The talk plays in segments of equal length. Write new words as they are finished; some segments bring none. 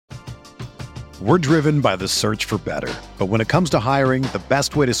We're driven by the search for better. But when it comes to hiring, the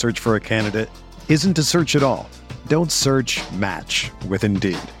best way to search for a candidate isn't to search at all. Don't search, match with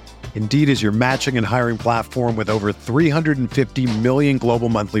Indeed. Indeed is your matching and hiring platform with over 350 million global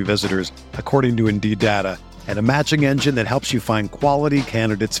monthly visitors, according to Indeed data, and a matching engine that helps you find quality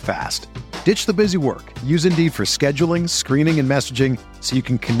candidates fast. Ditch the busy work. Use Indeed for scheduling, screening, and messaging so you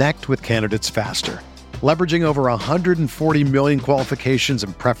can connect with candidates faster. Leveraging over 140 million qualifications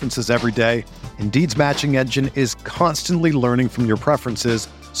and preferences every day, Indeed's matching engine is constantly learning from your preferences,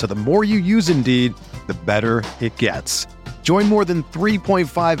 so the more you use Indeed, the better it gets. Join more than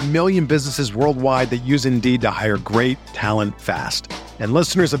 3.5 million businesses worldwide that use Indeed to hire great talent fast. And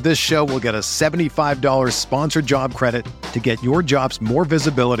listeners of this show will get a $75 sponsored job credit to get your jobs more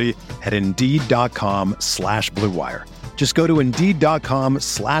visibility at Indeed.com/Blue Wire. Just go to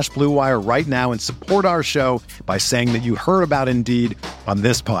Indeed.com/Blue Wire right now and support our show by saying that you heard about Indeed on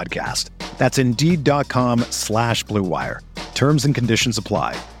this podcast. That's Indeed.com/Blue Wire. Terms and conditions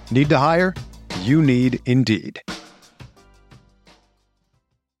apply. Need to hire? You need Indeed.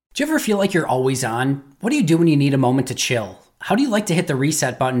 Do you ever feel like you're always on? What do you do when you need a moment to chill? How do you like to hit the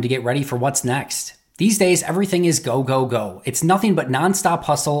reset button to get ready for what's next? These days, everything is go, go, go. It's nothing but nonstop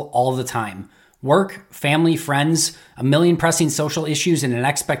hustle all the time. Work, family, friends, a million pressing social issues, and an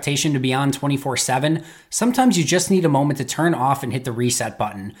expectation to be on 24/7. Sometimes you just need a moment to turn off and hit the reset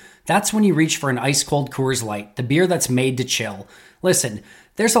button. That's when you reach for an ice-cold Coors Light, the beer that's made to chill. Listen,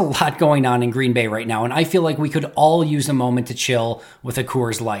 there's a lot going on in Green Bay right now, and I feel like we could all use a moment to chill with a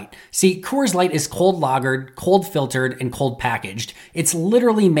Coors Light. See, Coors Light is cold lagered, cold filtered, and cold packaged. It's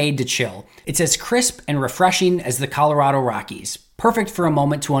literally made to chill. It's as crisp and refreshing as the Colorado Rockies. Perfect for a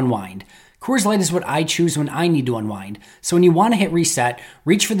moment to unwind. Coors Light is what I choose when I need to unwind. So when you want to hit reset,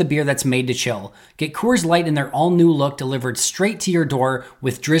 reach for the beer that's made to chill. Get Coors Light in their all-new look delivered straight to your door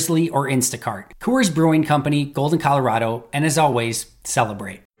with Drizzly or Instacart. Coors Brewing Company, Golden, Colorado, and as always,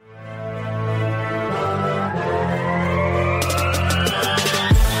 celebrate.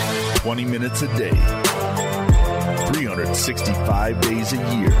 "20 minutes a day, 365 days a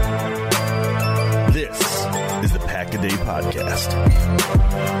year. This is the Pack-A-Day Podcast.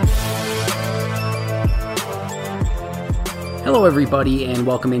 Hello, everybody, and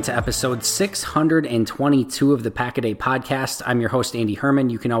welcome into episode 622 of the Pack-A-Day Podcast. I'm your host, Andy Herman.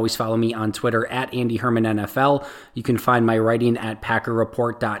 You can always follow me on Twitter at AndyHermanNFL. You can find my writing at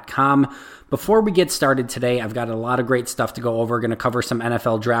PackerReport.com. Before we get started today, I've got a lot of great stuff to go over. Going to cover some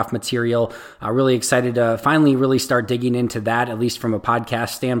NFL draft material. Really excited to finally really start digging into that, at least from a podcast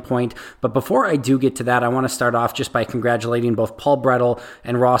standpoint. But before I do get to that, I want to start off just by congratulating both Paul Brettel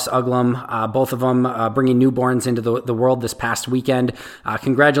and Ross Uglum, both of them bringing newborns into the world this past weekend.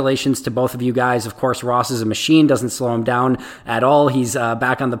 Congratulations to both of you guys. Of course, Ross is a machine, doesn't slow him down at all. He's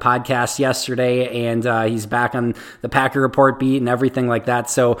back on the podcast yesterday, and he's back on the Packer Report beat and everything like that.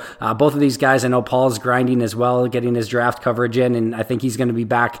 So both of these guys, I know Paul's grinding as well, getting his draft coverage in, and I think he's going to be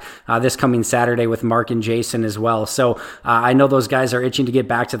back this coming Saturday with Mark and Jason as well. So I know those guys are itching to get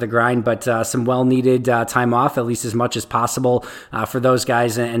back to the grind, but some well-needed time off, at least as much as possible for those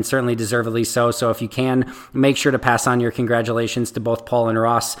guys, and certainly deservedly so. So if you can, make sure to pass on your congratulations to both Paul and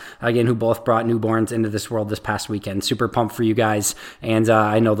Ross, again, who both brought newborns into this world this past weekend. Super pumped for you guys, and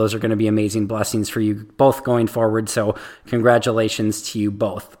I know those are going to be amazing blessings for you both going forward, so congratulations to you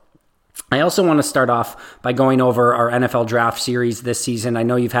both. I also want to start off by going over our NFL draft series this season. I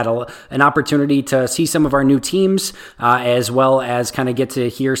know you've had an opportunity to see some of our new teams, as well as kind of get to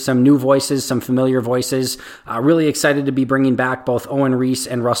hear some new voices, some familiar voices. Really excited to be bringing back both Owen Reese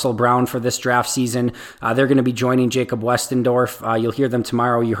and Russell Brown for this draft season. They're going to be joining Jacob Westendorf. You'll hear them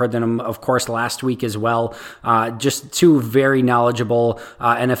tomorrow. You heard them, of course, last week as well. Just two very knowledgeable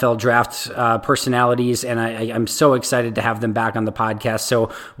NFL draft personalities, and I'm so excited to have them back on the podcast. So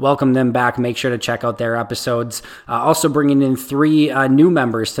welcome them back. Make sure to check out their episodes. Also bringing in three new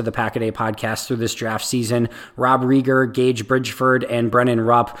members to the Pack-A-Day Podcast through this draft season: Rob Rieger, Gage Bridgeford, and Brennan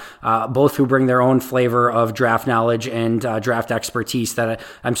Rupp, both who bring their own flavor of draft knowledge and draft expertise that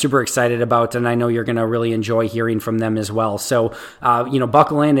I'm super excited about, and I know you're going to really enjoy hearing from them as well. So,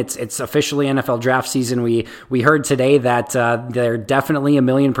 buckle in. It's officially NFL draft season. We heard today that they're definitely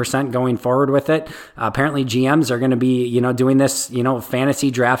 1,000,000% going forward with it. Apparently, GMs are going to be doing this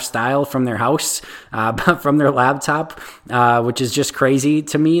fantasy draft style file from their house, from their laptop, which is just crazy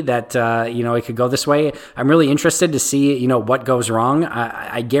to me that, it could go this way. I'm really interested to see, what goes wrong.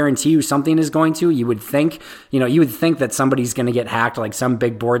 I guarantee you something is going to. You would think that somebody's going to get hacked, like some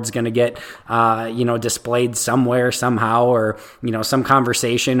big board's going to get, displayed somewhere, somehow, or, some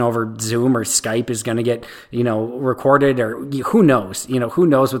conversation over Zoom or Skype is going to get, recorded, or who knows, who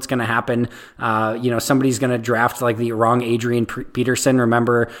knows what's going to happen. Somebody's going to draft like the wrong Adrian Peterson.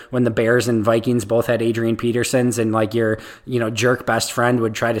 Remember when the Bears and Vikings both had Adrian Petersons, and like your, jerk best friend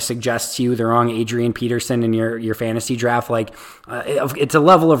would try to suggest to you the wrong Adrian Peterson in your fantasy draft. Like it's a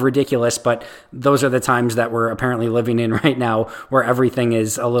level of ridiculous, but those are the times that we're apparently living in right now, where everything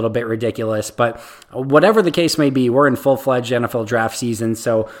is a little bit ridiculous. But whatever the case may be, we're in full-fledged NFL draft season,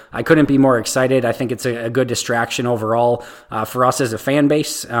 so I couldn't be more excited. I think it's a good distraction overall for us as a fan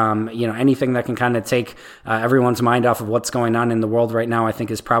base. Anything that can kind of take everyone's mind off of what's going on in the world right now, I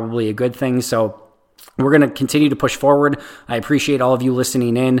think is probably a good thing. So we're going to continue to push forward. I appreciate all of you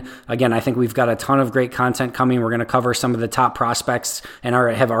listening in. Again, I think we've got a ton of great content coming. We're going to cover some of the top prospects and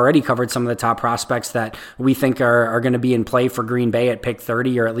have already covered some of the top prospects that we think are going to be in play for Green Bay at pick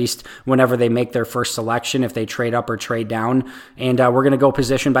 30, or at least whenever they make their first selection, if they trade up or trade down. And we're going to go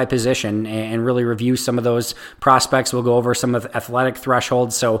position by position and really review some of those prospects. We'll go over some of the athletic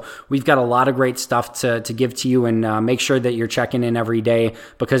thresholds. So we've got a lot of great stuff to give to you, and make sure that you're checking in every day,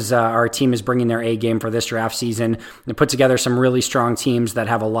 because our team is bringing their A game for this draft season and put together some really strong teams that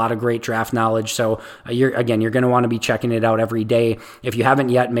have a lot of great draft knowledge. So you're going to want to be checking it out every day. If you haven't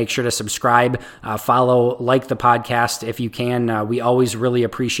yet, make sure to subscribe, follow, like the podcast if you can. We always really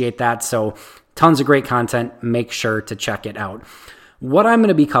appreciate that. So tons of great content. Make sure to check it out. What I'm going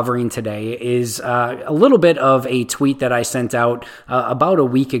to be covering today is a little bit of a tweet that I sent out about a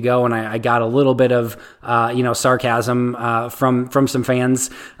week ago, and I got a little bit of sarcasm from some fans.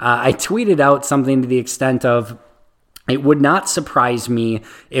 I tweeted out something to the extent of, it would not surprise me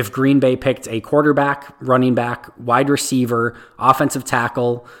if Green Bay picked a quarterback, running back, wide receiver, offensive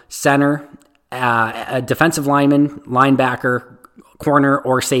tackle, center, a defensive lineman, linebacker, corner,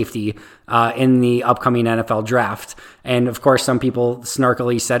 or safety in the upcoming NFL draft. And of course, some people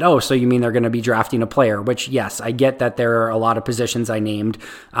snarkily said, oh, so you mean they're going to be drafting a player? Which, yes, I get that there are a lot of positions I named.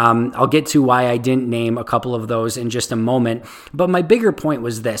 I'll get to why I didn't name a couple of those in just a moment. But my bigger point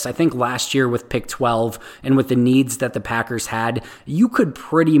was this. I think last year with pick 12 and with the needs that the Packers had, you could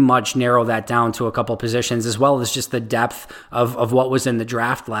pretty much narrow that down to a couple positions, as well as just the depth of what was in the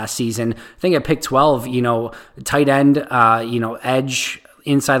draft last season. I think at pick 12, tight end, edge,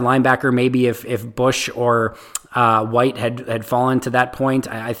 inside linebacker, maybe if Bush or White had fallen to that point,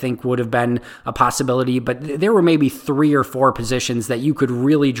 I think would have been a possibility. But there were maybe 3 or 4 positions that you could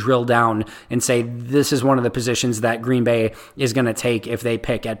really drill down and say, this is one of the positions that Green Bay is going to take if they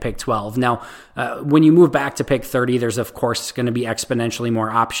pick at pick 12. Now, when you move back to pick 30, there's of course going to be exponentially more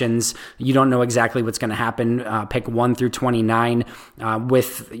options. You don't know exactly what's going to happen. Pick 1 through 29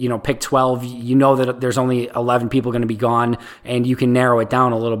 with, pick 12, you know that there's only 11 people going to be gone, and you can narrow it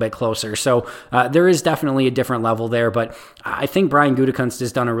down a little bit closer. So there is definitely a different level there, but I think Brian Gutekunst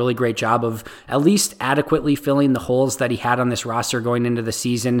has done a really great job of at least adequately filling the holes that he had on this roster going into the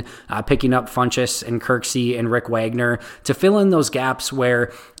season, picking up Funchess and Kirksey and Rick Wagner to fill in those gaps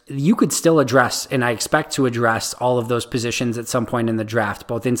where you could still address, and I expect to address, all of those positions at some point in the draft,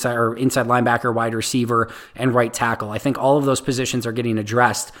 both inside linebacker, wide receiver, and right tackle. I think all of those positions are getting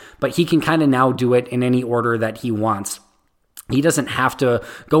addressed, but he can kind of now do it in any order that he wants. He doesn't have to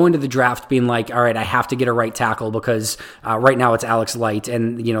go into the draft being like, all right, I have to get a right tackle because right now it's Alex Light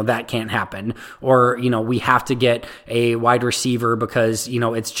and, that can't happen. Or, we have to get a wide receiver because,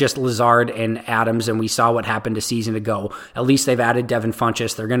 it's just Lazard and Adams and we saw what happened a season ago. At least they've added Devin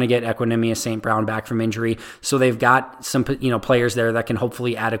Funchess. They're going to get Equanimeous St. Brown back from injury. So they've got some, players there that can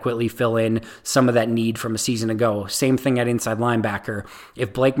hopefully adequately fill in some of that need from a season ago. Same thing at inside linebacker.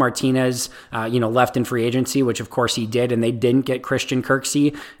 If Blake Martinez, left in free agency, which of course he did, and they didn't get Christian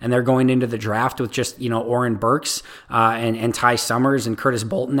Kirksey, and they're going into the draft with just, Oren Burks and Ty Summers and Curtis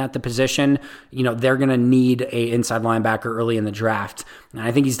Bolton at the position, they're going to need a inside linebacker early in the draft. And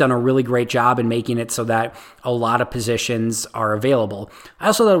I think he's done a really great job in making it so that a lot of positions are available. I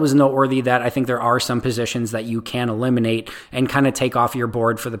also thought it was noteworthy that I think there are some positions that you can eliminate and kind of take off your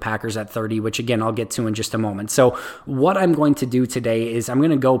board for the Packers at 30, which again, I'll get to in just a moment. So what I'm going to do today is I'm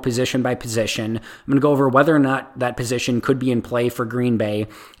going to go position by position. I'm going to go over whether or not that position could be in play for Green Bay,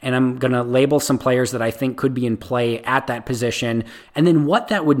 and I'm going to label some players that I think could be in play at that position, and then what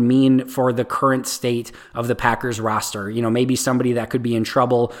that would mean for the current state of the Packers roster. Maybe somebody that could be in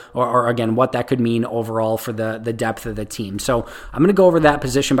trouble, or again, what that could mean overall for the depth of the team. So I'm going to go over that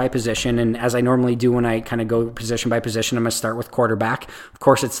position by position, and as I normally do when I kind of go position by position, I'm going to start with quarterback. Of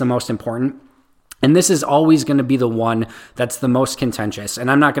course, it's the most important. And this is always going to be the one that's the most contentious. And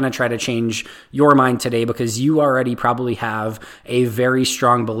I'm not going to try to change your mind today because you already probably have a very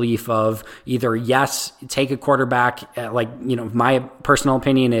strong belief of either, yes, take a quarterback. My personal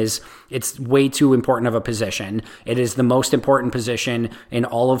opinion is it's way too important of a position. It is the most important position in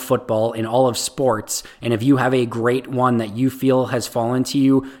all of football, in all of sports. And if you have a great one that you feel has fallen to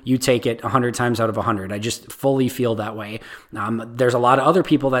you, you take it 100 times out of 100. I just fully feel that way. There's a lot of other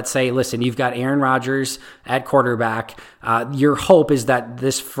people that say, listen, you've got Aaron Rodgers at quarterback. Your hope is that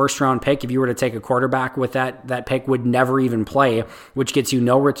this first round pick, if you were to take a quarterback with that pick, would never even play, which gets you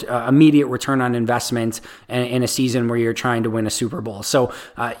no immediate return on investment in a season where you're trying to win a Super Bowl. So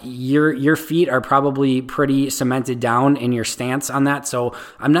your feet are probably pretty cemented down in your stance on that. So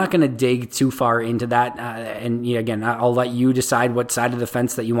I'm not going to dig too far into that. Again, I'll let you decide what side of the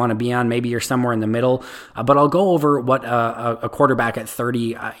fence that you want to be on. Maybe you're somewhere in the middle, but I'll go over what a quarterback at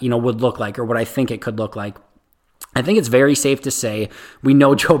 30, would look like, or what I think it could look like. I think it's very safe to say we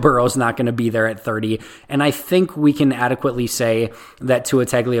know Joe Burrow's not going to be there at 30, and I think we can adequately say that Tua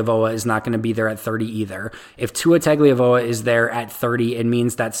Tagovailoa is not going to be there at 30 either. If Tua Tagovailoa is there at 30, it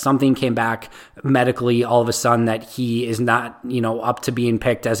means that something came back medically all of a sudden that he is not, up to being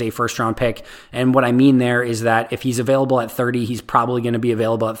picked as a first-round pick. And what I mean there is that if he's available at 30, he's probably going to be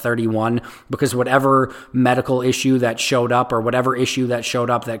available at 31 because whatever medical issue that showed up or whatever issue that showed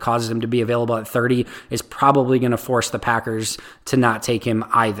up that causes him to be available at 30 is probably going to force the Packers to not take him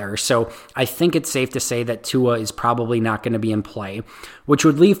either. So I think it's safe to say that Tua is probably not going to be in play, which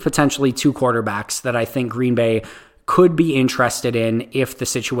would leave potentially two quarterbacks that I think Green Bay could be interested in if the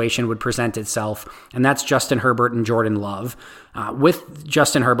situation would present itself, and that's Justin Herbert and Jordan Love. With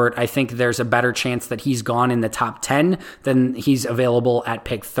Justin Herbert, I think there's a better chance that he's gone in the top 10 than he's available at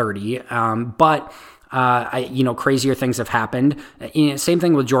pick 30. But crazier things have happened. Same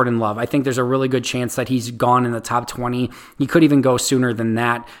thing with Jordan Love. I think there's a really good chance that he's gone in the top 20. He could even go sooner than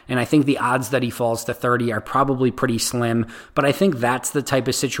that. And I think the odds that he falls to 30 are probably pretty slim. But I think that's the type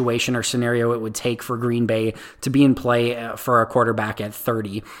of situation or scenario it would take for Green Bay to be in play for a quarterback at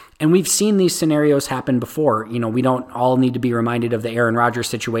 30. And we've seen these scenarios happen before. We don't all need to be reminded of the Aaron Rodgers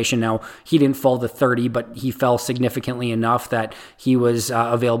situation. Now, he didn't fall to 30, but he fell significantly enough that he was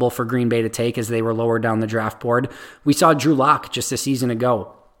available for Green Bay to take as they were lower down the draft board. We saw Drew Lock just a season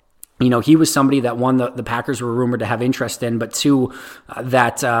ago. He was somebody that, one, the Packers were rumored to have interest in, but two,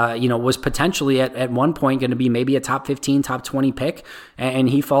 that, was potentially at one point going to be maybe a top 15, top 20 pick, and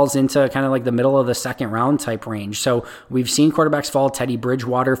he falls into kind of like the middle of the second round type range. So we've seen quarterbacks fall. Teddy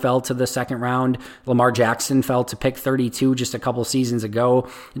Bridgewater fell to the second round. Lamar Jackson fell to pick 32 just a couple seasons ago.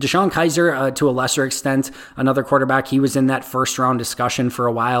 DeShone Kizer, to a lesser extent, another quarterback, he was in that first round discussion for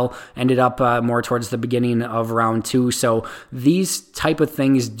a while, ended up more towards the beginning of round 2. So these type of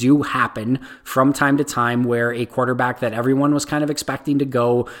things do happen from time to time where a quarterback that everyone was kind of expecting to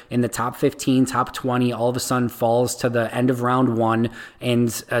go in the top 15, top 20, all of a sudden falls to the end of round 1,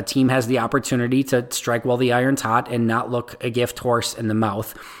 and a team has the opportunity to strike while the iron's hot and not look a gift horse in the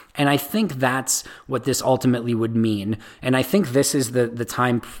mouth. And I think that's what this ultimately would mean. And I think this is the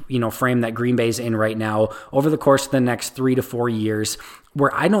time, frame that Green Bay's in right now over the course of the next 3 to 4 years,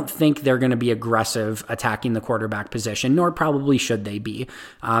 where I don't think they're going to be aggressive attacking the quarterback position, nor probably should they be.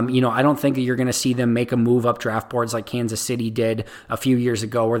 I don't think that you're going to see them make a move up draft boards like Kansas City did a few years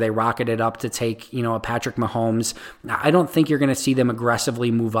ago where they rocketed up to take, a Patrick Mahomes. I don't think you're going to see them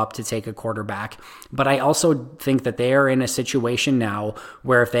aggressively move up to take a quarterback. But I also think that they are in a situation now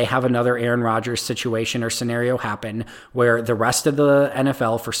where if they have another Aaron Rodgers situation or scenario happen where the rest of the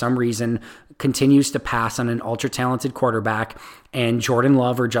NFL, for some reason, continues to pass on an ultra-talented quarterback, and Jordan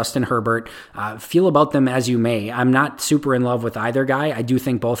Love or Justin Herbert, feel about them as you may. I'm not super in love with either guy. I do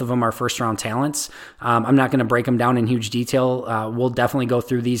think both of them are first-round talents. I'm not going to break them down in huge detail. We'll definitely go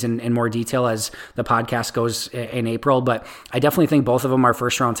through these in more detail as the podcast goes in April, but I definitely think both of them are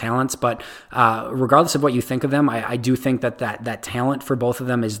first-round talents. But regardless of what you think of them, I do think that talent for both of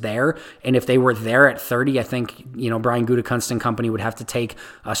them is there. And if they were there at 30, I think, Brian Gutekunst and company would have to take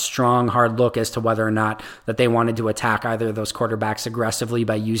a strong, hard look as to whether or not that they wanted to attack either of those quarterbacks aggressively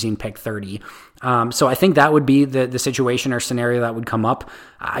by using pick 30. So I think that would be the situation or scenario that would come up.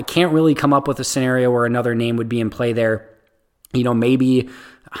 I can't really come up with a scenario where another name would be in play there. Maybe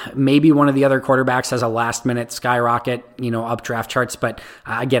Maybe one of the other quarterbacks has a last-minute skyrocket, up draft charts. But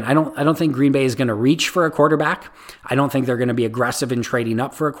again, I don't think Green Bay is going to reach for a quarterback. I don't think they're going to be aggressive in trading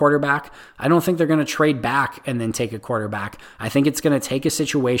up for a quarterback. I don't think they're going to trade back and then take a quarterback. I think it's going to take a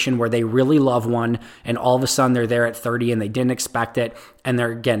situation where they really love one, and all of a sudden they're there at 30 and they didn't expect it. And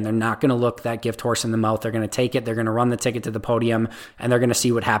they're not going to look that gift horse in the mouth. They're going to take it. They're going to run the ticket to the podium, and they're going to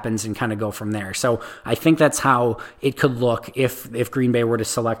see what happens and kind of go from there. So I think that's how it could look if Green Bay were to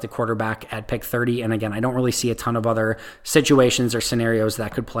select a quarterback at pick 30. And again, I don't really see a ton of other situations or scenarios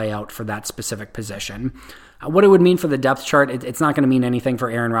that could play out for that specific position. What it would mean for the depth chart, it's not going to mean anything for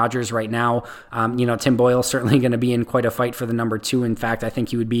Aaron Rodgers right now. Tim Boyle's certainly going to be in quite a fight for the number 2. In fact, I think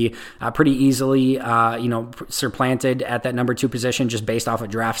he would be pretty easily, supplanted at that number 2 position just based off of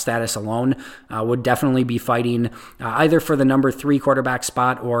draft status alone. Would definitely be fighting either for the number 3 quarterback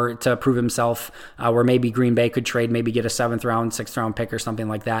spot or to prove himself, where maybe Green Bay could trade, maybe get a 7th round, 6th round pick or something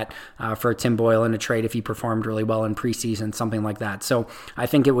like that for Tim Boyle in a trade if he performed really well in preseason, something like that. So I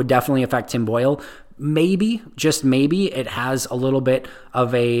think it would definitely affect Tim Boyle. Maybe, just maybe, it has a little bit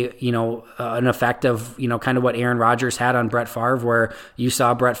of an effect of, kind of what Aaron Rodgers had on Brett Favre, where you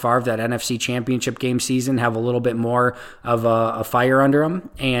saw Brett Favre, that NFC Championship game season, have a little bit more of a fire under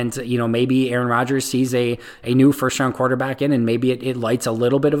him. And, maybe Aaron Rodgers sees a new first-round quarterback in, and maybe it lights a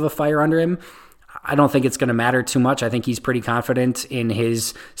little bit of a fire under him. I don't think it's going to matter too much. I think he's pretty confident in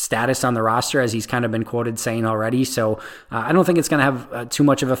his status on the roster, as he's kind of been quoted saying already. So I don't think it's going to have too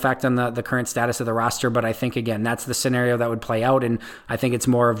much of effect on the current status of the roster. But I think, again, that's the scenario that would play out. And I think it's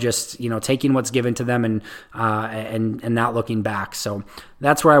more of just, taking what's given to them and not looking back. So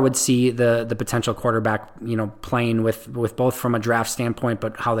that's where I would see the potential quarterback, playing with both from a draft standpoint,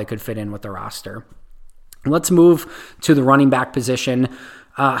 but how they could fit in with the roster. Let's move to the running back position.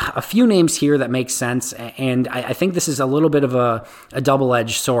 A few names here that make sense, and I think this is a little bit of a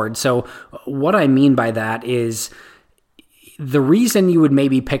double-edged sword. So what I mean by that is the reason you would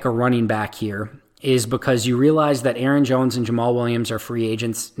maybe pick a running back here is because you realize that Aaron Jones and Jamal Williams are free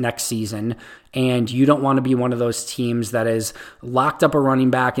agents next season, and you don't want to be one of those teams that is locked up a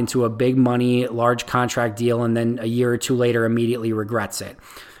running back into a big money, large contract deal, and then a year or two later immediately regrets it.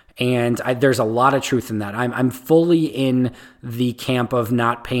 And there's a lot of truth in that. I'm fully in the camp of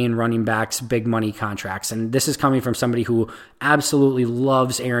not paying running backs big money contracts. And this is coming from somebody who absolutely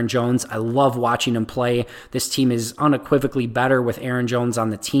loves Aaron Jones. I love watching him play. This team is unequivocally better with Aaron Jones on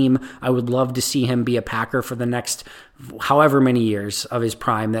the team. I would love to see him be a Packer for the next however many years of his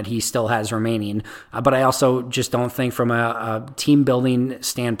prime that he still has remaining. But I also just don't think from a team building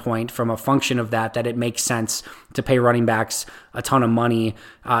standpoint, from a function of that it makes sense to pay running backs a ton of money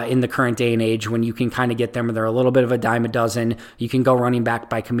in the current day and age when you can kind of get them. They're a little bit of a dime a dozen. You can go running back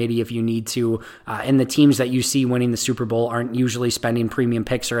by committee if you need to. And the teams that you see winning the Super Bowl aren't usually spending premium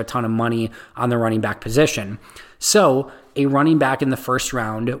picks or a ton of money on the running back position. So a running back in the first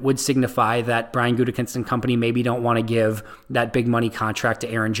round would signify that Brian Gutekunst and company maybe don't want to give that big money contract to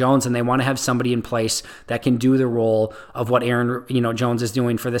Aaron Jones, and they want to have somebody in place that can do the role of what Aaron Jones is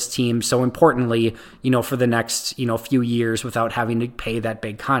doing for this team so importantly, for the next few years without having to pay that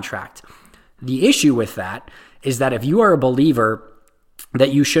big contract. The issue with that is that if you are a believer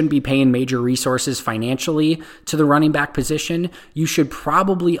that you shouldn't be paying major resources financially to the running back position, you should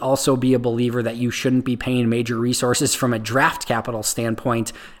probably also be a believer that you shouldn't be paying major resources from a draft capital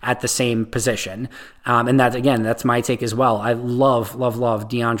standpoint at the same position. And that, again, that's my take as well. I love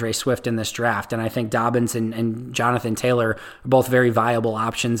DeAndre Swift in this draft, and I think Dobbins and Jonathan Taylor are both very viable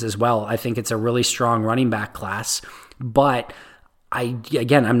options as well. I think it's a really strong running back class, but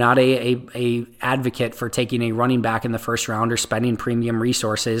I'm not a advocate for taking a running back in the first round or spending premium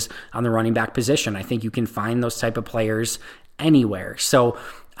resources on the running back position. I think you can find those type of players anywhere. So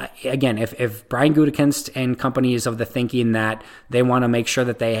again, if Brian Gutekunst and company is of the thinking that they want to make sure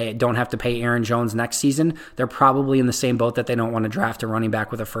that they don't have to pay Aaron Jones next season, they're probably in the same boat that they don't want to draft a running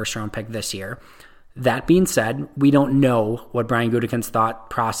back with a first round pick this year. That being said, we don't know what Brian Gutekunst's thought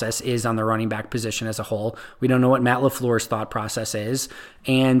process is on the running back position as a whole. We don't know what Matt LaFleur's thought process is.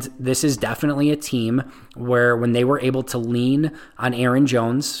 And this is definitely a team where when they were able to lean on Aaron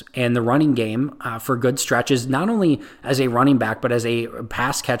Jones and the running game for good stretches, not only as a running back, but as a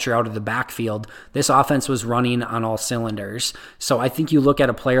pass catcher out of the backfield, this offense was running on all cylinders. So I think you look at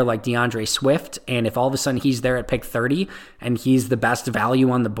a player like DeAndre Swift, and if all of a sudden he's there at pick 30 and he's the best value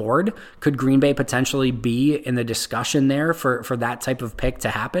on the board, could Green Bay potentially be in the discussion there for that type of pick to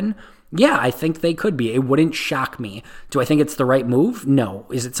happen? Yeah, I think they could be. It wouldn't shock me. Do I think it's the right move? No.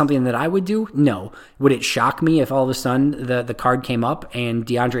 Is it something that I would do? No. Would it shock me if all of a sudden the card came up and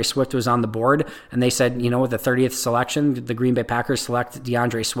DeAndre Swift was on the board and they said, with the 30th selection, the Green Bay Packers select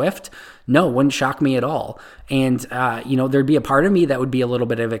DeAndre Swift? No, wouldn't shock me at all. And, there'd be a part of me that would be a little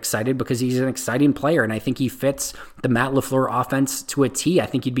bit excited because he's an exciting player. And I think he fits the Matt LaFleur offense to a T. I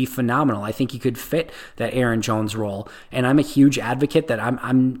think he'd be phenomenal. I think he could fit that Aaron Jones role. And I'm a huge advocate that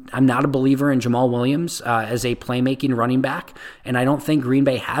I'm not a believer in Jamal Williams as a playmaking running back. And I don't think Green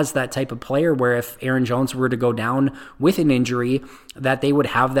Bay has that type of player where if Aaron Jones were to go down with an injury, that they would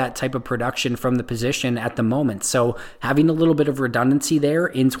have that type of production from the position at the moment. So having a little bit of redundancy there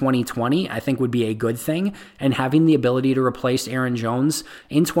in 2020, I think would be a good thing. And having the ability to replace Aaron Jones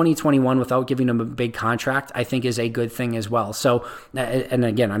in 2021 without giving him a big contract, I think is a good thing as well. So, and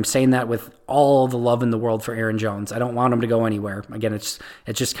again, I'm saying that with all the love in the world for Aaron Jones. I don't want him to go anywhere. Again, it's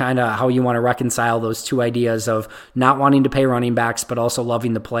just kind of how you want to reconcile those two ideas of not wanting to pay running backs, but also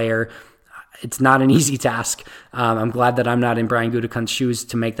loving the player. It's not an easy task. I'm glad that I'm not in Brian Gutekunst's shoes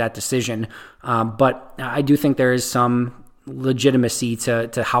to make that decision. But I do think there is some legitimacy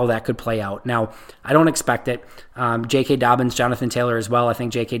to how that could play out. Now, I don't expect it. J.K. Dobbins, Jonathan Taylor as well. I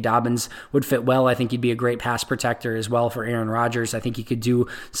think J.K. Dobbins would fit well. I think he'd be a great pass protector as well for Aaron Rodgers. I think he could do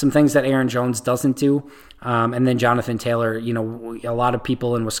some things that Aaron Jones doesn't do. And then Jonathan Taylor, a lot of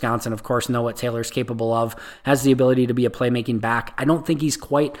people in Wisconsin, of course, know what Taylor's capable of, has the ability to be a playmaking back. I don't think he's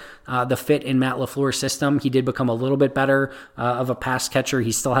quite the fit in Matt LaFleur's system. He did become a little bit better of a pass catcher.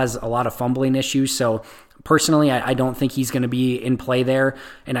 He still has a lot of fumbling issues. So personally, I don't think he's going to be in play there.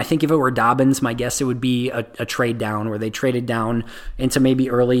 And I think if it were Dobbins, my guess it would be a trade down where they traded down into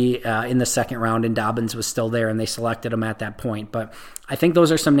maybe early in the second round and Dobbins was still there and they selected him at that point. But I think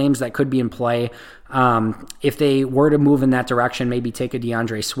those are some names that could be in play. If they were to move in that direction, maybe take a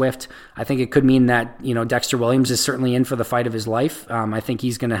DeAndre Swift, I think it could mean that, Dexter Williams is certainly in for the fight of his life. I think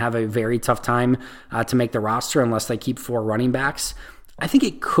he's going to have a very tough time to make the roster unless they keep 4 running backs. I think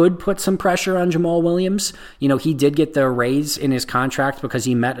it could put some pressure on Jamal Williams. He did get the raise in his contract because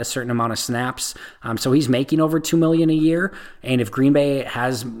he met a certain amount of snaps. So he's making over $2 million a year. And if Green Bay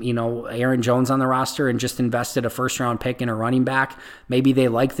has, Aaron Jones on the roster and just invested a first-round pick in a running back, maybe they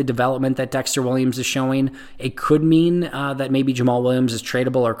like the development that Dexter Williams is showing. It could mean that maybe Jamal Williams is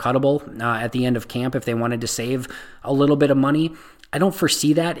tradable or cuttable at the end of camp if they wanted to save a little bit of money. I don't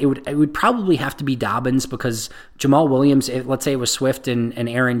foresee that. It would probably have to be Dobbins because Jamal Williams, let's say it was Swift and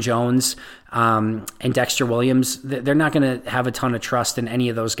Aaron Jones and Dexter Williams, they're not going to have a ton of trust in any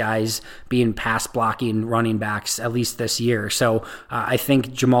of those guys being pass blocking running backs, at least this year. So I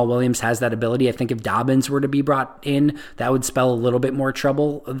think Jamal Williams has that ability. I think if Dobbins were to be brought in, that would spell a little bit more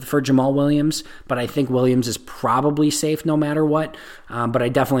trouble for Jamal Williams. But I think Williams is probably safe no matter what. But I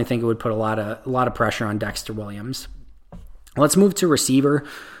definitely think it would put a lot of pressure on Dexter Williams. Let's move to receiver.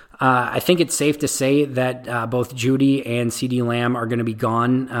 I think it's safe to say that both Jeudy and CeeDee Lamb are going to be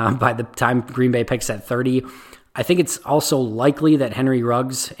gone by the time Green Bay picks at 30. I think it's also likely that Henry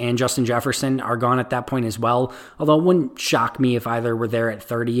Ruggs and Justin Jefferson are gone at that point as well, although it wouldn't shock me if either were there at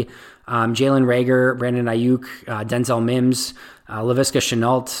 30. Jalen Reagor, Brandon Ayuk, Denzel Mims, Laviska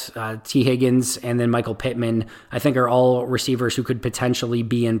Shenault, T. Higgins, and then Michael Pittman, I think are all receivers who could potentially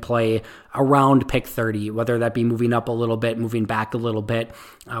be in play around pick 30, whether that be moving up a little bit, moving back a little bit,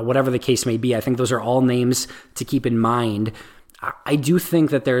 whatever the case may be. I think those are all names to keep in mind. I do think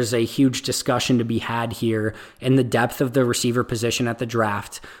that there's a huge discussion to be had here in the depth of the receiver position at the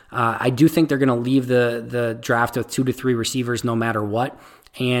draft. I do think they're going to leave the draft with 2 to 3 receivers no matter what.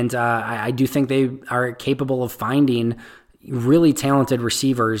 And I do think they are capable of finding really talented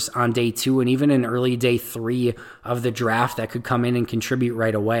receivers on day 2 and even in early day 3 of the draft that could come in and contribute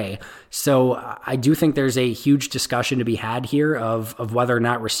right away. So I do think there's a huge discussion to be had here of whether or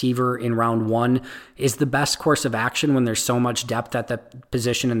not receiver in round 1 is the best course of action when there's so much depth at the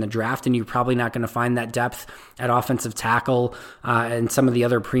position in the draft, and you're probably not going to find that depth at offensive tackle and some of the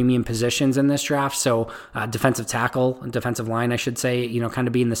other premium positions in this draft. So defensive tackle, defensive line, I should say, kind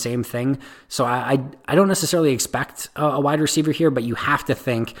of being the same thing. So I don't necessarily expect a wide receiver here, but you have to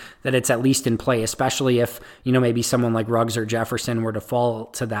think that it's at least in play, especially if, maybe someone like Ruggs or Jefferson were to fall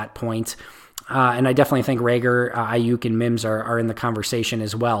to that point. And I definitely think Reagor, Ayuk, and Mims are in the conversation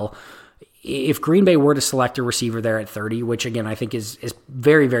as well. If Green Bay were to select a receiver there at 30, which again, I think is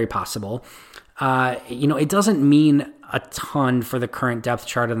very, very possible, it doesn't mean a ton for the current depth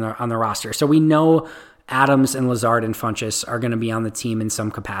chart on the roster. So we know Adams and Lazard and Funchess are going to be on the team in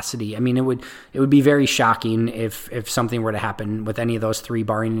some capacity. I mean, it would be very shocking if something were to happen with any of those 3,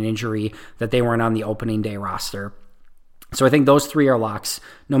 barring an injury, that they weren't on the opening day roster. So I think those three are locks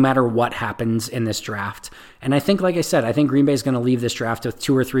no matter what happens in this draft. And I think, like I said, I think Green Bay is going to leave this draft with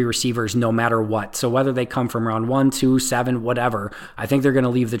 2 or 3 receivers no matter what. So whether they come from round 1, 2, 7, whatever, I think they're going to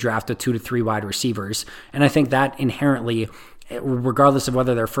leave the draft with 2 to 3 wide receivers. And I think that inherently, regardless of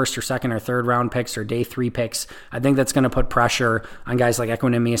whether they're first or second or third round picks or day 3 picks, I think that's going to put pressure on guys like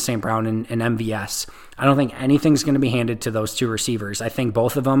Equanimeous St. Brown and MVS. I don't think anything's going to be handed to those 2 receivers. I think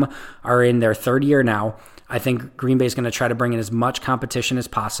both of them are in their 3rd year now. I think Green Bay is going to try to bring in as much competition as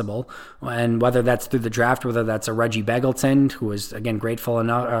possible, and whether that's through the draft, whether that's a Reggie Begelton, who was, again,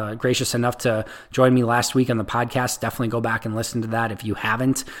 gracious enough to join me last week on the podcast. Definitely go back and listen to that if you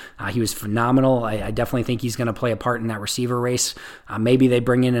haven't. He was phenomenal. I definitely think he's going to play a part in that receiver race. Maybe they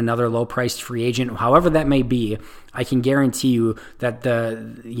bring in another low-priced free agent. However that may be, I can guarantee you that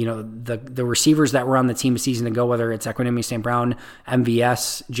the receivers that were on the team a season ago, whether it's Equanimeous St. Brown,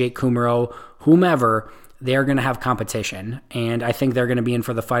 MVS, Jake Kumerow, whomever, they're going to have competition, and I think they're going to be in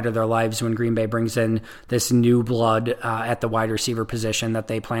for the fight of their lives when Green Bay brings in this new blood at the wide receiver position that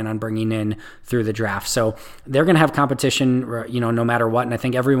they plan on bringing in through the draft. So they're going to have competition, no matter what, and I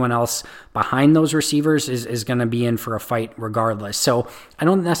think everyone else behind those receivers is going to be in for a fight regardless. So I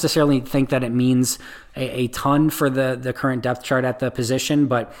don't necessarily think that it means a ton for the current depth chart at the position,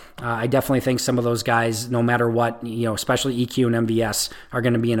 but I definitely think some of those guys, no matter what, especially EQ and MVS, are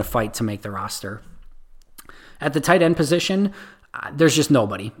going to be in a fight to make the roster. At the tight end position, there's just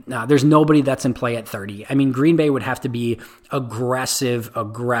nobody. There's nobody that's in play at 30. I mean, Green Bay would have to be aggressive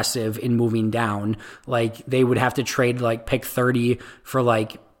in moving down. Like, they would have to trade pick 30 for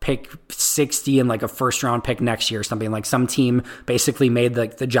pick 60 and a first round pick next year or something. Like, some team basically made the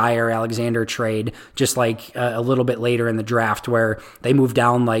Jair Alexander trade just a little bit later in the draft, where they moved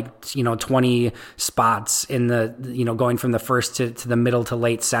down 20 spots in the going from the first to the middle to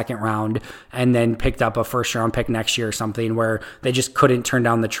late second round, and then picked up a first round pick next year or something, where they just couldn't turn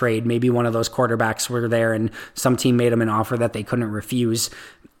down the trade. Maybe one of those quarterbacks were there and some team made them an offer that they couldn't refuse.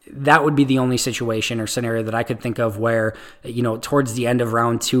 That would be the only situation or scenario that I could think of where, towards the end of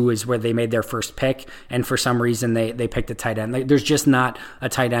round 2 is where they made their first pick, and for some reason they picked a tight end. There's just not a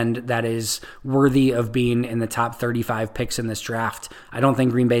tight end that is worthy of being in the top 35 picks in this draft. I don't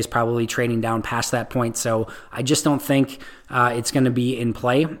think Green Bay is probably trading down past that point, so I just don't think it's going to be in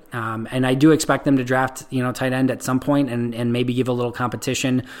play. And I do expect them to draft, tight end at some point and maybe give a little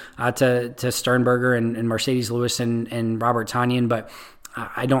competition to Sternberger and Mercedes Lewis and Robert Tonyan, but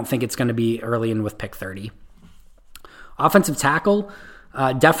I don't think it's going to be early in with pick 30. Offensive tackle,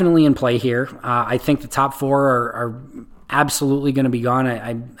 definitely in play here. I think the top 4 are absolutely going to be gone.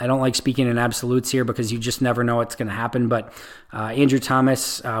 I don't like speaking in absolutes here because you just never know what's going to happen, but Andrew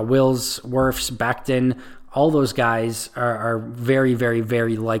Thomas, Wills, Wirfs, Becton, all those guys are very, very,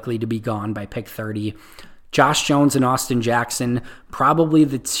 very likely to be gone by pick 30. Josh Jones and Austin Jackson, probably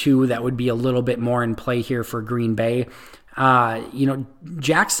the 2 that would be a little bit more in play here for Green Bay.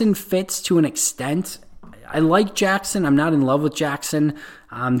 Jackson fits to an extent. I like Jackson. I'm not in love with Jackson.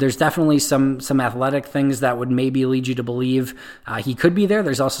 There's definitely some athletic things that would maybe lead you to believe he could be there.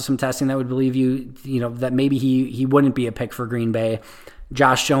 There's also some testing that would believe that maybe he wouldn't be a pick for Green Bay.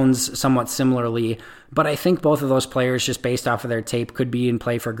 Josh Jones somewhat similarly, but I think both of those players, just based off of their tape, could be in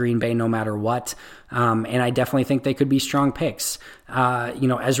play for Green Bay no matter what. And I definitely think they could be strong picks.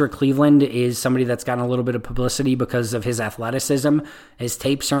 Ezra Cleveland is somebody that's gotten a little bit of publicity because of his athleticism. His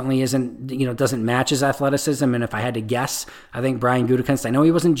tape certainly doesn't match his athleticism. And if I had to guess, I think Brian Gutekunst, I know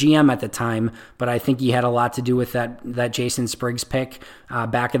he wasn't GM at the time, but I think he had a lot to do with that Jason Spriggs pick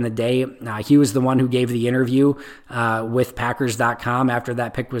back in the day. He was the one who gave the interview with Packers.com after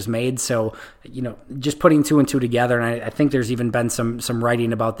that pick was made. So, just putting 2 and 2 together, and I think there's even been some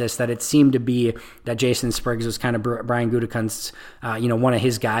writing about this, that it seemed to be that Jason Spriggs was kind of Brian Gutekunst's, one of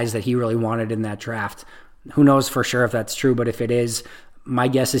his guys that he really wanted in that draft. Who knows for sure if that's true, but if it is, my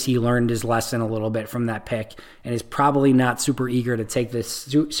guess is he learned his lesson a little bit from that pick and is probably not super eager to take this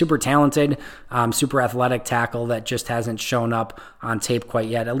super talented, super athletic tackle that just hasn't shown up on tape quite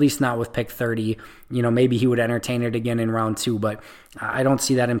yet, at least not with pick 30. Maybe he would entertain it again in round 2, but I don't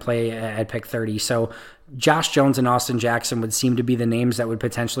see that in play at pick 30. So Josh Jones and Austin Jackson would seem to be the names that would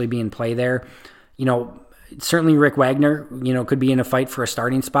potentially be in play there. Certainly Rick Wagner, could be in a fight for a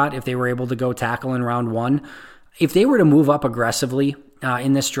starting spot if they were able to go tackle in round 1. If they were to move up aggressively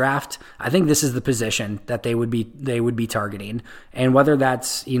in this draft, I think this is the position that they would be targeting. And whether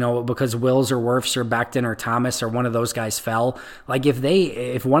that's, because Wills or Wirfs or Becton or Thomas or one of those guys fell,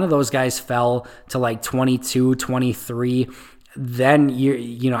 if one of those guys fell to 22, 23, then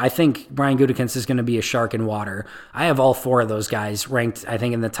I think Brian Gutekunst is going to be a shark in water. I have all 4 of those guys ranked, I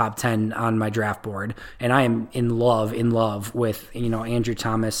think, in the top 10 on my draft board, and I am in love with Andrew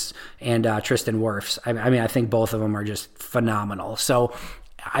Thomas and Tristan Wirfs. I think both of them are just phenomenal. So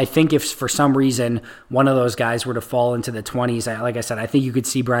I think if for some reason one of those guys were to fall into the 20s, like I said, I think you could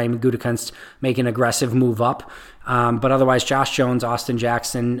see Brian Gutekunst make an aggressive move up. But otherwise, Josh Jones, Austin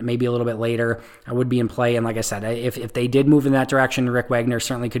Jackson, maybe a little bit later, would be in play. And like I said, if they did move in that direction, Rick Wagner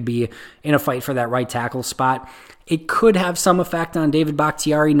certainly could be in a fight for that right tackle spot. It could have some effect on David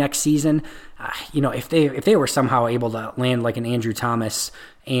Bakhtiari next season. If they were somehow able to land like an Andrew Thomas,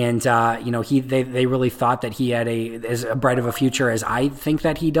 and they really thought that he had as bright of a future as I think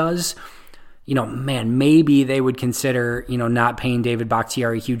that he does, maybe they would consider not paying David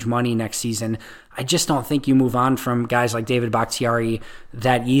Bakhtiari huge money next season. I just don't think you move on from guys like David Bakhtiari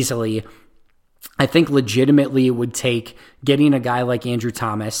that easily. I think legitimately it would take getting a guy like Andrew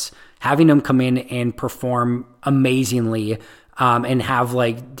Thomas, having him come in and perform amazingly, and have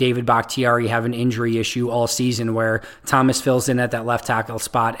like David Bakhtiari have an injury issue all season where Thomas fills in at that left tackle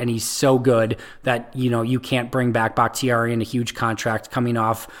spot and he's so good that, you can't bring back Bakhtiari in a huge contract coming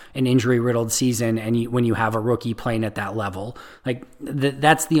off an injury-riddled season and when you have a rookie playing at that level. Like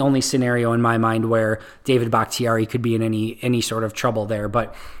that's the only scenario in my mind where David Bakhtiari could be in any sort of trouble there.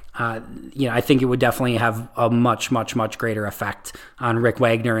 But I think it would definitely have a much, much, much greater effect on Rick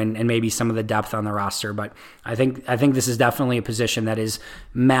Wagner and maybe some of the depth on the roster. But I think this is definitely a position that is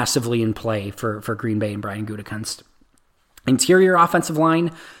massively in play for Green Bay and Brian Gutekunst. Interior offensive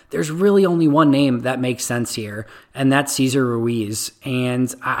line, there's really only one name that makes sense here, and that's Cesar Ruiz.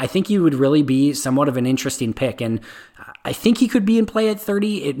 And I think he would really be somewhat of an interesting pick. And I think he could be in play at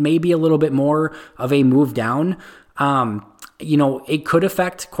 30. It may be a little bit more of a move down. It could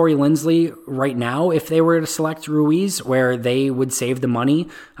affect Corey Linsley right now if they were to select Ruiz, where they would save the money.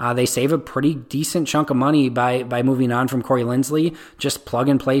 They save a pretty decent chunk of money by moving on from Corey Linsley. Just plug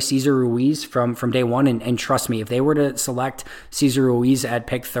and play Cesar Ruiz from day one. And trust me, if they were to select Cesar Ruiz at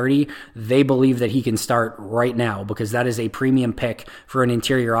pick 30, they believe that he can start right now because that is a premium pick for an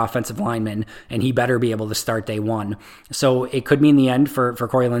interior offensive lineman, and he better be able to start day one. So it could mean the end for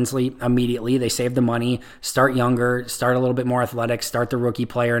Corey Linsley immediately. They save the money, start younger, start a little bit more athletic, start the rookie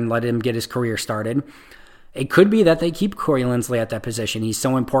player and let him get his career started. It could be that they keep Corey Linsley at that position. He's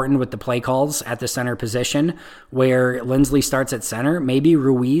so important with the play calls at the center position where Linsley starts at center. Maybe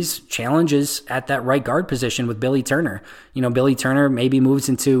Ruiz challenges at that right guard position with Billy Turner. Billy Turner maybe moves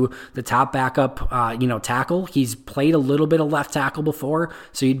into the top backup, tackle. He's played a little bit of left tackle before,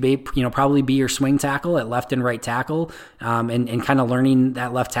 so you'd be, probably be your swing tackle at left and right tackle, and kind of learning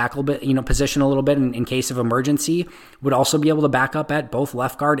that left tackle position a little bit in case of emergency. Would also be able to back up at both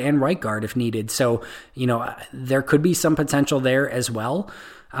left guard and right guard if needed. So, there could be some potential there as well.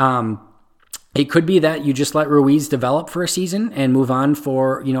 It could be that you just let Ruiz develop for a season and move on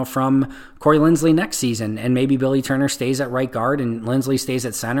from Corey Linsley next season, and maybe Billy Turner stays at right guard and Linsley stays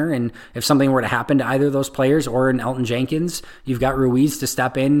at center. And if something were to happen to either of those players or in Elton Jenkins, you've got Ruiz to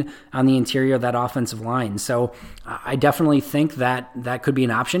step in on the interior of that offensive line. So I definitely think that could be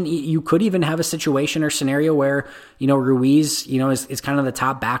an option. You could even have a situation or scenario where, Ruiz, is kind of the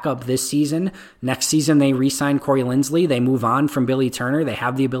top backup this season. Next season, they re-sign Corey Linsley. They move on from Billy Turner. They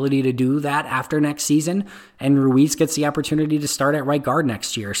have the ability to do that after next season, and Ruiz gets the opportunity to start at right guard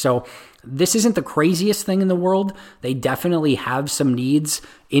next year. So this isn't the craziest thing in the world. They definitely have some needs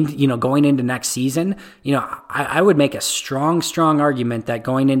going into next season. I would make a strong argument that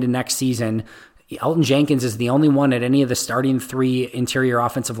going into next season, Elton Jenkins is the only one at any of the starting 3 interior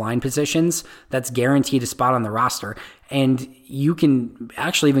offensive line positions that's guaranteed a spot on the roster. And you can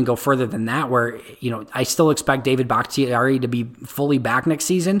actually even go further than that where, I still expect David Bakhtiari to be fully back next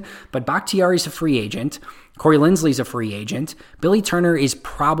season, but Bakhtiari's a free agent. Corey Linsley's a free agent. Billy Turner is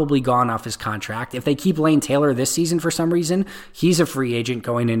probably gone off his contract. If they keep Lane Taylor this season for some reason, he's a free agent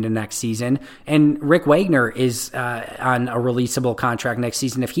going into next season. And Rick Wagner is on a releasable contract next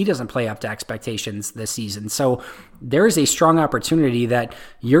season if he doesn't play up to expectations this season. So there is a strong opportunity that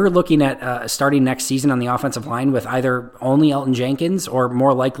you're looking at starting next season on the offensive line with either only Elton Jenkins or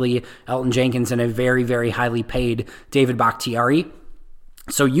more likely Elton Jenkins and a very, very highly paid David Bakhtiari.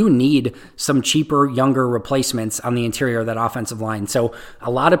 So you need some cheaper, younger replacements on the interior of that offensive line. So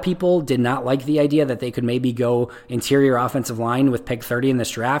a lot of people did not like the idea that they could maybe go interior offensive line with pick 30 in this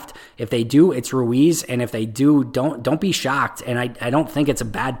draft. If they do, it's Ruiz. And if they do, don't be shocked. And I don't think it's a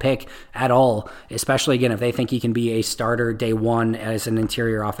bad pick at all, especially, again, if they think he can be a starter day one as an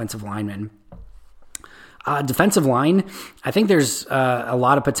interior offensive lineman. Defensive line, I think there's a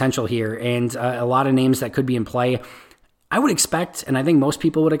lot of potential here and a lot of names that could be in play. I would expect, and I think most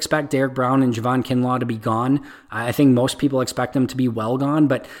people would expect, Derek Brown and Javon Kinlaw to be gone. I think most people expect them to be well gone,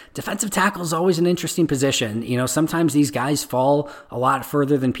 but defensive tackle is always an interesting position. Sometimes these guys fall a lot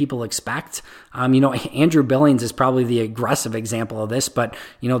further than people expect. Andrew Billings is probably the aggressive example of this, but,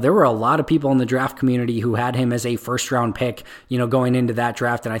 there were a lot of people in the draft community who had him as a first-round pick, going into that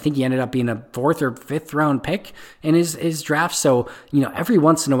draft, and I think he ended up being a 4th or 5th round pick in his draft. So, every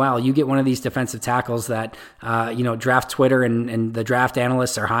once in a while, you get one of these defensive tackles that, draft Twitter and the draft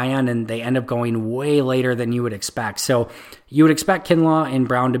analysts are high on, and they end up going way later than you would expect. So you would expect Kinlaw and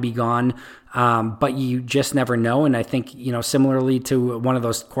Brown to be gone, but you just never know. And I think, similarly to one of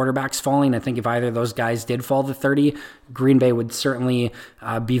those quarterbacks falling, I think if either of those guys did fall to 30, Green Bay would certainly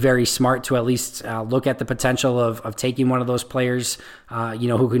be very smart to at least look at the potential of taking one of those players,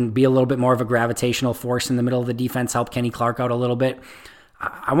 who can be a little bit more of a gravitational force in the middle of the defense, help Kenny Clark out a little bit.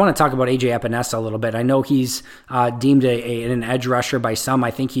 I want to talk about AJ Epinesa a little bit. I know he's deemed an edge rusher by some.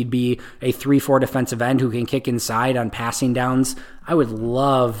 I think he'd be a 3-4 defensive end who can kick inside on passing downs. I would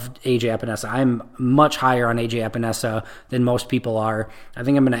love AJ Epinesa. I'm much higher on AJ Epinesa than most people are. I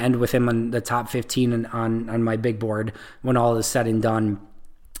think I'm going to end with him on the top 15 on my big board when all is said and done.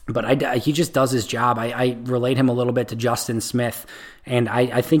 But he just does his job. I relate him a little bit to Justin Smith. And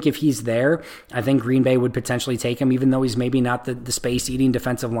I think if he's there, I think Green Bay would potentially take him, even though he's maybe not the space-eating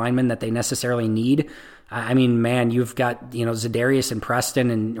defensive lineman that they necessarily need. I mean, man, you've got, Za'Darius and Preston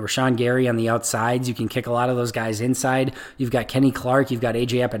and Rashawn Gary on the outsides. You can kick a lot of those guys inside. You've got Kenny Clark. You've got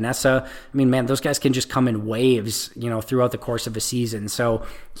AJ Epinesa. I mean, man, those guys can just come in waves, throughout the course of a season. So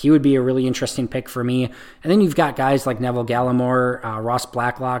he would be a really interesting pick for me. And then you've got guys like Neville Gallimore, Ross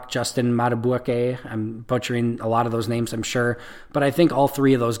Blacklock, Justin Matabuake. I'm butchering a lot of those names, I'm sure. But I think all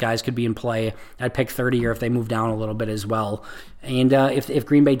three of those guys could be in play at pick 30 or if they move down a little bit as well. And if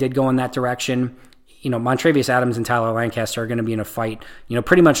Green Bay did go in that direction, Montravius Adams and Tyler Lancaster are going to be in a fight,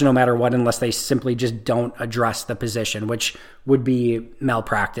 pretty much no matter what, unless they simply just don't address the position, which would be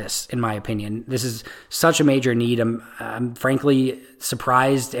malpractice, in my opinion. This is such a major need. I'm frankly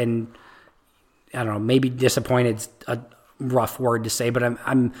surprised and, I don't know, maybe disappointed is a rough word to say, but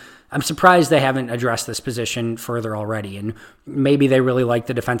I'm surprised they haven't addressed this position further already. And maybe they really like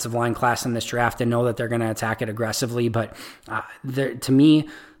the defensive line class in this draft and know that they're going to attack it aggressively. But to me,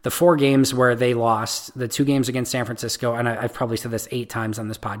 the 4 games where they lost, the 2 games against San Francisco, and I've probably said this 8 times on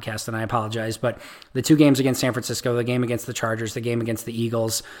this podcast, and I apologize, but the 2 games against San Francisco, the game against the Chargers, the game against the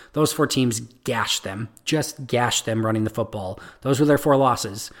Eagles, those 4 teams gashed them running the football. Those were their 4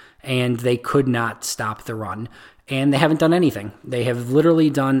 losses, and they could not stop the run. And they haven't done anything. They have literally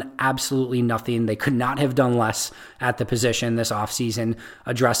done absolutely nothing. They could not have done less at the position this offseason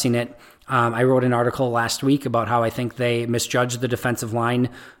addressing it. I wrote an article last week about how I think they misjudged the defensive line,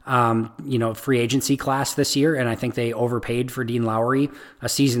 free agency class this year, and I think they overpaid for Dean Lowry a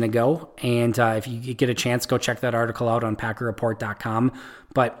season ago. And if you get a chance, go check that article out on PackerReport.com.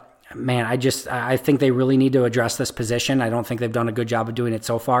 But man, I think they really need to address this position. I don't think they've done a good job of doing it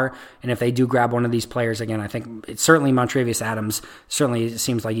so far. And if they do grab one of these players again, I think it's certainly Montravius Adams certainly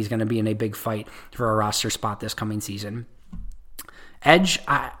seems like he's going to be in a big fight for a roster spot this coming season. Edge,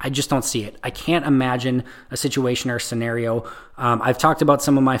 I just don't see it. I can't imagine a situation or a scenario. I've talked about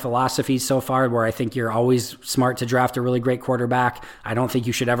some of my philosophies so far where I think you're always smart to draft a really great quarterback. I don't think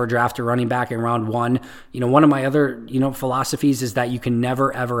you should ever draft a running back in round 1. One of my other, philosophies is that you can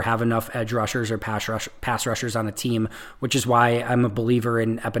never, ever have enough edge rushers or pass rushers on a team, which is why I'm a believer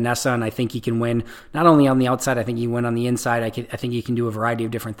in Epinesa, and I think he can win not only on the outside, I think he can win on the inside. I think he can do a variety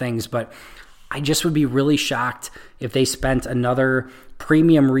of different things, but I just would be really shocked if they spent another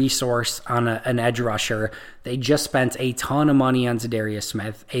premium resource on an edge rusher. They just spent a ton of money on Za'Darius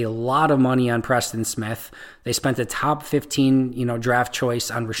Smith, a lot of money on Preston Smith. They spent a top 15, draft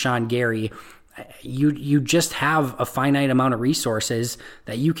choice on Rashawn Gary. You just have a finite amount of resources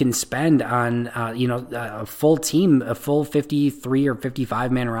that you can spend on, a full team, a full 53 or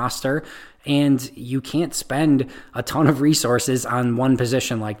 55 man roster. And you can't spend a ton of resources on one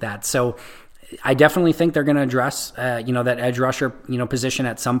position like that. So I definitely think they're going to address, that edge rusher, position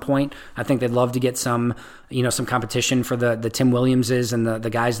at some point. I think they'd love to get some competition for the Tim Williamses and the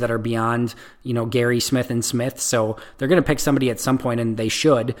guys that are beyond, Gary, Smith, and Smith. So they're going to pick somebody at some point, and they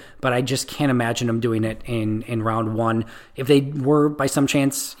should, but I just can't imagine them doing it in round 1. If they were by some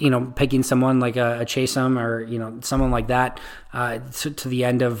chance, picking someone like a Chatham or, someone like that to the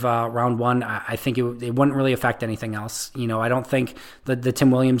end of round 1, I think it wouldn't really affect anything else. I don't think the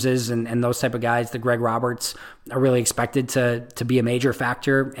Tim Williamses and those type of guys, the Greg Roberts, are really expected to be a major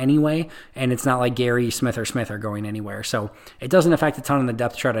factor anyway, and it's not like Gary, Smith, or Smith are going anywhere. So it doesn't affect a ton on the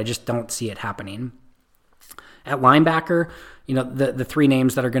depth chart. I just don't see it happening. At linebacker, the three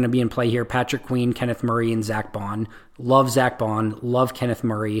names that are going to be in play here, Patrick Queen, Kenneth Murray, and Zach Bond. Love Zach Bond, love Kenneth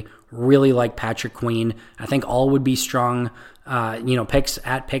Murray, really like Patrick Queen. I think all would be strong, picks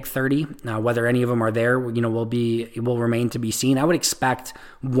at pick 30. Whether any of them are there, will remain to be seen. I would expect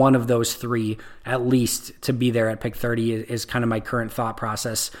one of those three at least to be there at pick 30 is kind of my current thought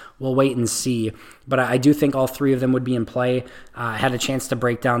process. We'll wait and see. But I do think all three of them would be in play. I had a chance to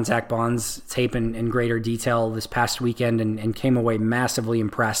break down Zach Bond's tape in greater detail this past weekend and came away massively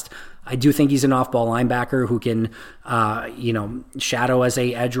impressed. I do think he's an off-ball linebacker who can, shadow as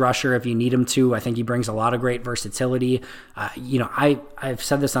a edge rusher if you need him to. I think he brings a lot of great versatility. I've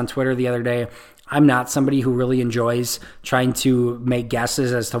said this on Twitter the other day. I'm not somebody who really enjoys trying to make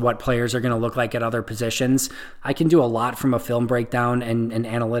guesses as to what players are going to look like at other positions. I can do a lot from a film breakdown and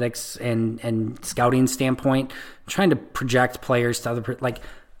analytics and scouting standpoint, trying to project players to other,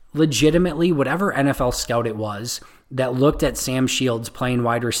 legitimately whatever NFL scout it was that looked at Sam Shields playing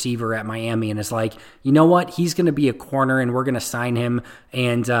wide receiver at Miami and is like, you know what, he's going to be a corner and we're going to sign him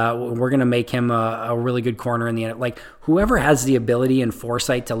and we're going to make him a really good corner in the end. Like, whoever has the ability and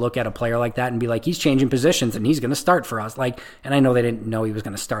foresight to look at a player like that and be like, he's changing positions and he's going to start for us. And I know they didn't know he was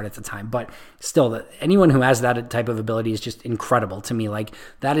going to start at the time, but still, anyone who has that type of ability is just incredible to me. Like,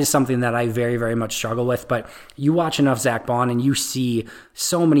 that is something that I very, very much struggle with. But you watch enough Zach Bond and you see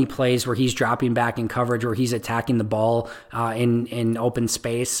so many plays where he's dropping back in coverage, where he's attacking the ball in open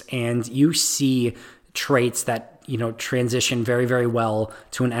space, and you see traits that transition very, very well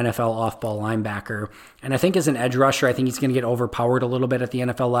to an NFL off-ball linebacker. And I think as an edge rusher, I think he's going to get overpowered a little bit at the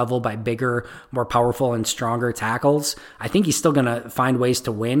NFL level by bigger, more powerful, and stronger tackles. I think he's still going to find ways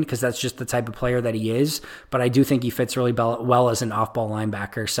to win because that's just the type of player that he is. But I do think he fits really well as an off-ball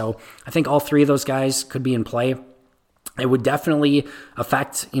linebacker. So I think all three of those guys could be in play. It would definitely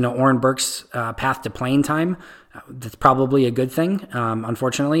affect, Oren Burks' path to playing time. That's probably a good thing.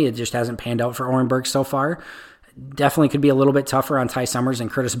 Unfortunately, it just hasn't panned out for Oren Burks so far. Definitely could be a little bit tougher on Ty Summers and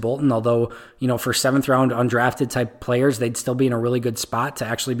Curtis Bolton, although, for 7th round undrafted type players, they'd still be in a really good spot to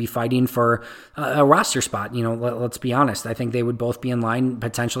actually be fighting for a roster spot. Let's be honest. I think they would both be in line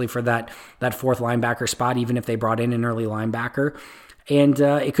potentially for that 4th linebacker spot, even if they brought in an early linebacker. And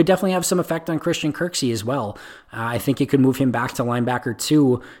it could definitely have some effect on Christian Kirksey as well. I think it could move him back to linebacker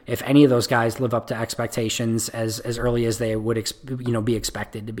 2 if any of those guys live up to expectations as early as they would be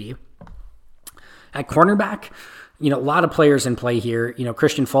expected to be. At cornerback, a lot of players in play here.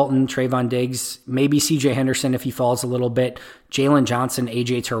 Christian Fulton, Trayvon Diggs, maybe CJ Henderson if he falls a little bit, Jalen Johnson,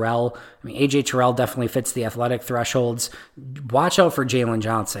 AJ Terrell. AJ Terrell definitely fits the athletic thresholds. Watch out for Jalen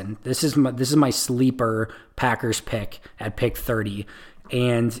Johnson. This is my sleeper Packers pick at pick 30.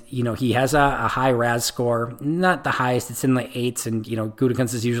 And, he has a high RAS score, not the highest, it's in the 8s, and,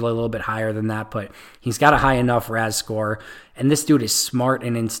 Gutekunst is usually a little bit higher than that, but he's got a high enough RAS score, and this dude is smart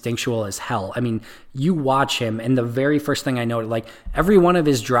and instinctual as hell. You watch him, and the very first thing I noted, every one of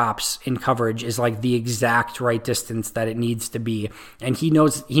his drops in coverage is the exact right distance that it needs to be, and he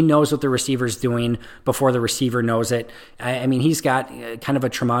knows what the receiver's doing before the receiver knows it. He's got kind of a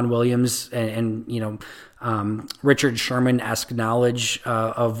Tramon Williams and Richard Sherman-esque knowledge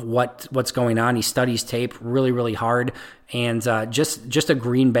of what's going on. He studies tape really, really hard, and just a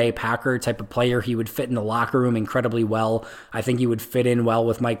Green Bay Packer type of player. He would fit in the locker room incredibly well. I think he would fit in well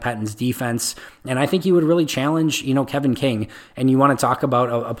with Mike Pettine's defense, and I think he would really challenge Kevin King. And you want to talk about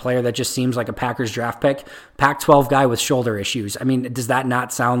a player that just seems like a Packers draft pick, Pac-12 guy with shoulder issues. Does that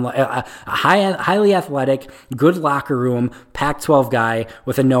not sound like a highly athletic, good locker room Pac-12 guy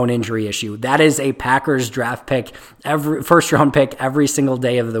with a known injury issue? That is a Packers draft pick, first round pick every single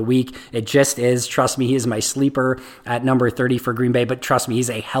day of the week. It just is. Trust me, he is my sleeper at number 30 for Green Bay, but trust me, he's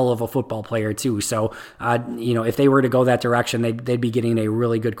a hell of a football player too. So, if they were to go that direction, they'd be getting a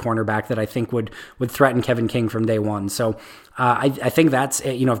really good cornerback that I think would threaten Kevin King from day one. So, I think that's,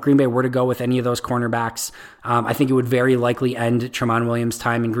 if Green Bay were to go with any of those cornerbacks, I think it would very likely end Tramon Williams'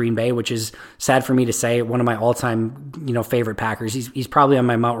 time in Green Bay, which is sad for me to say. One of my all-time, favorite Packers. He's probably on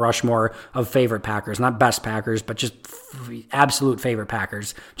my Mount Rushmore of favorite Packers, not best Packers, but just absolute favorite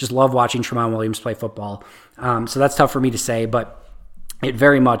Packers. Just love watching Tramon Williams play football. So that's tough for me to say, but it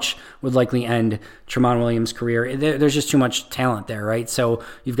very much would likely end Tramon Williams' career. There's just too much talent there, right? So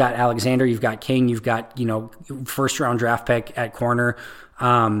you've got Alexander, you've got King, you've got, first round draft pick at corner.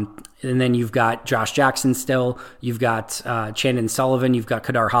 And then you've got Josh Jackson still. You've got Chandon Sullivan. You've got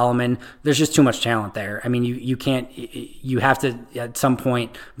Kadar Holloman. There's just too much talent there. I mean, you can't. You have to at some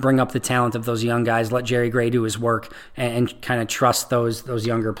point bring up the talent of those young guys. Let Jerry Gray do his work and kind of trust those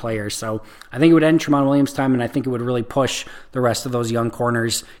younger players. So I think it would end Tramon Williams' time, and I think it would really push the rest of those young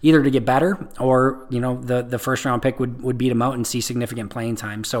corners either to get better or the first round pick would beat them out and see significant playing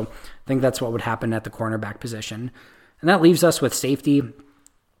time. So I think that's what would happen at the cornerback position, and that leaves us with safety.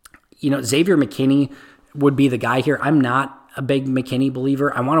 Xavier McKinney would be the guy here. I'm not a big McKinney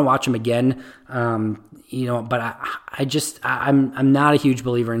believer. I want to watch him again, but I'm not a huge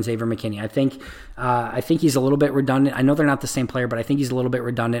believer in Xavier McKinney. I think he's a little bit redundant. I know they're not the same player, but I think he's a little bit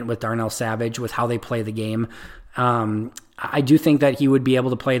redundant with Darnell Savage with how they play the game. I do think that he would be able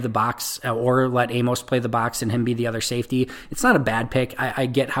to play the box or let Amos play the box and him be the other safety. It's not a bad pick. I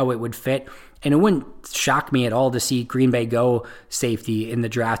get how it would fit. And it wouldn't shock me at all to see Green Bay go safety in the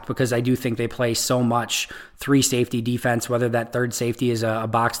draft because I do think they play so much 3-safety defense, whether that third safety is a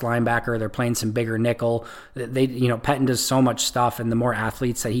box linebacker or they're playing some bigger nickel. Pettine does so much stuff, and the more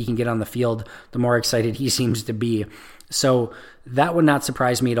athletes that he can get on the field, the more excited he seems to be. So that would not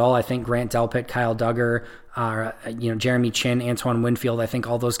surprise me at all. I think Grant Delpit, Kyle Duggar, Jeremy Chin, Antoine Winfield, I think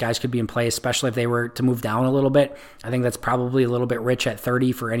all those guys could be in play, especially if they were to move down a little bit. I think that's probably a little bit rich at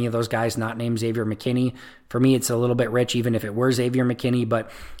 30 for any of those guys not named Xavier McKinney. For me, it's a little bit rich even if it were Xavier McKinney. But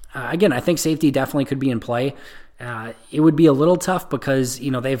again, I think safety definitely could be in play. It would be a little tough because,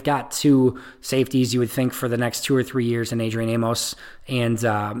 they've got 2 safeties you would think for the next 2 or 3 years in Adrian Amos and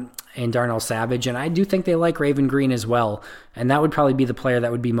Darnell Savage. And I do think they like Raven Green as well. And that would probably be the player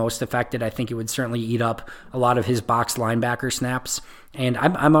that would be most affected. I think it would certainly eat up a lot of his box linebacker snaps. And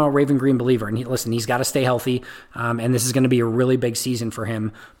I'm a Raven Green believer. And he's got to stay healthy. And this is going to be a really big season for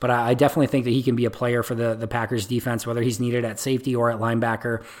him. But I definitely think that he can be a player for the Packers defense, whether he's needed at safety or at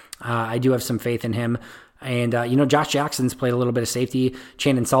linebacker. I do have some faith in him. And, Josh Jackson's played a little bit of safety.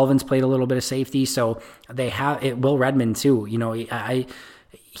 Chandon Sullivan's played a little bit of safety. So they have it. Will Redmond too. He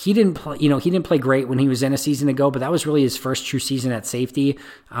didn't play great when he was in a season ago, but that was really his first true season at safety.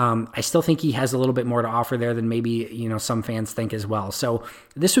 I still think he has a little bit more to offer there than maybe, some fans think as well. So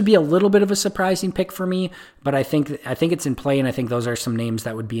this would be a little bit of a surprising pick for me, but I think it's in play. And I think those are some names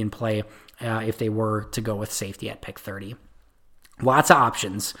that would be in play if they were to go with safety at pick 30. Lots of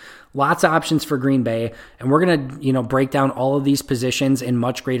options for Green Bay, and we're going to, break down all of these positions in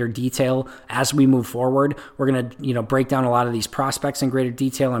much greater detail as we move forward. We're going to, break down a lot of these prospects in greater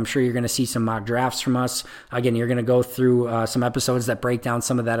detail. I'm sure you're going to see some mock drafts from us. Again, you're going to go through some episodes that break down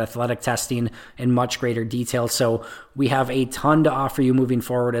some of that athletic testing in much greater detail. So we have a ton to offer you moving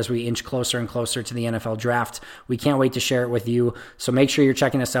forward as we inch closer and closer to the NFL draft. We can't wait to share it with you. So make sure you're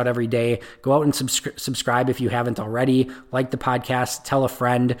checking us out every day. Go out and subscribe if you haven't already. Like the podcast, tell a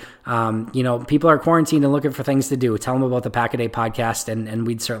friend. People are quarantined and looking for things to do. Tell them about the Pack-A-Day podcast, and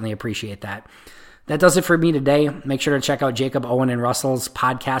we'd certainly appreciate that. That does it for me today. Make sure to check out Jacob, Owen, and Russell's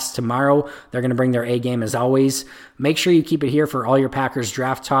podcast tomorrow. They're going to bring their A game as always. Make sure you keep it here for all your Packers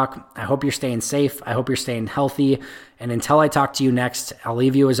draft talk. I hope you're staying safe. I hope you're staying healthy. And until I talk to you next, I'll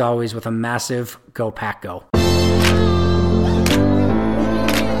leave you as always with a massive Go Pack Go.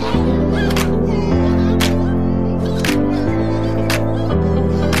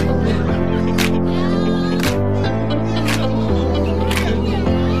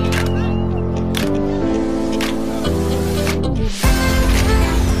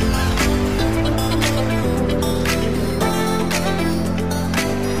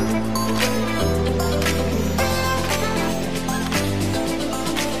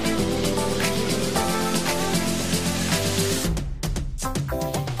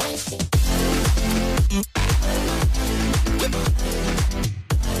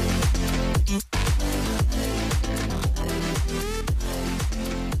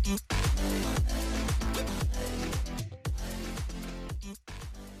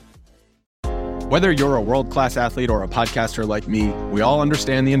 Whether you're a world-class athlete or a podcaster like me, we all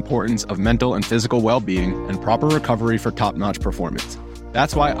understand the importance of mental and physical well-being and proper recovery for top-notch performance.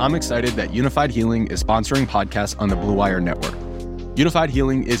 That's why I'm excited that Unified Healing is sponsoring podcasts on the Blue Wire Network. Unified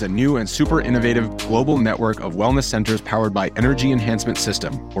Healing is a new and super innovative global network of wellness centers powered by Energy Enhancement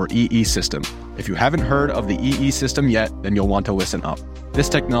System, or EE System. If you haven't heard of the EE System yet, then you'll want to listen up. This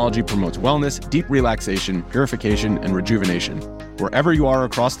technology promotes wellness, deep relaxation, purification, and rejuvenation. Wherever you are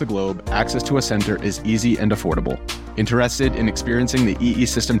across the globe, access to a center is easy and affordable. Interested in experiencing the EE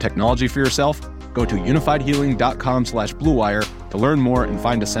System technology for yourself? Go to unifiedhealing.com/bluewire to learn more and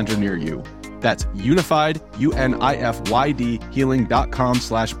find a center near you. That's unified, UNIFYD,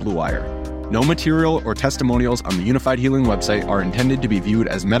 healing.com/bluewire. No material or testimonials on the Unified Healing website are intended to be viewed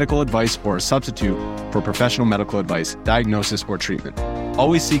as medical advice or a substitute for professional medical advice, diagnosis, or treatment.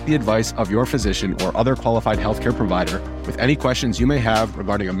 Always seek the advice of your physician or other qualified healthcare provider with any questions you may have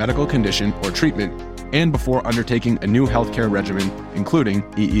regarding a medical condition or treatment and before undertaking a new healthcare regimen, including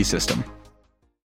EE system.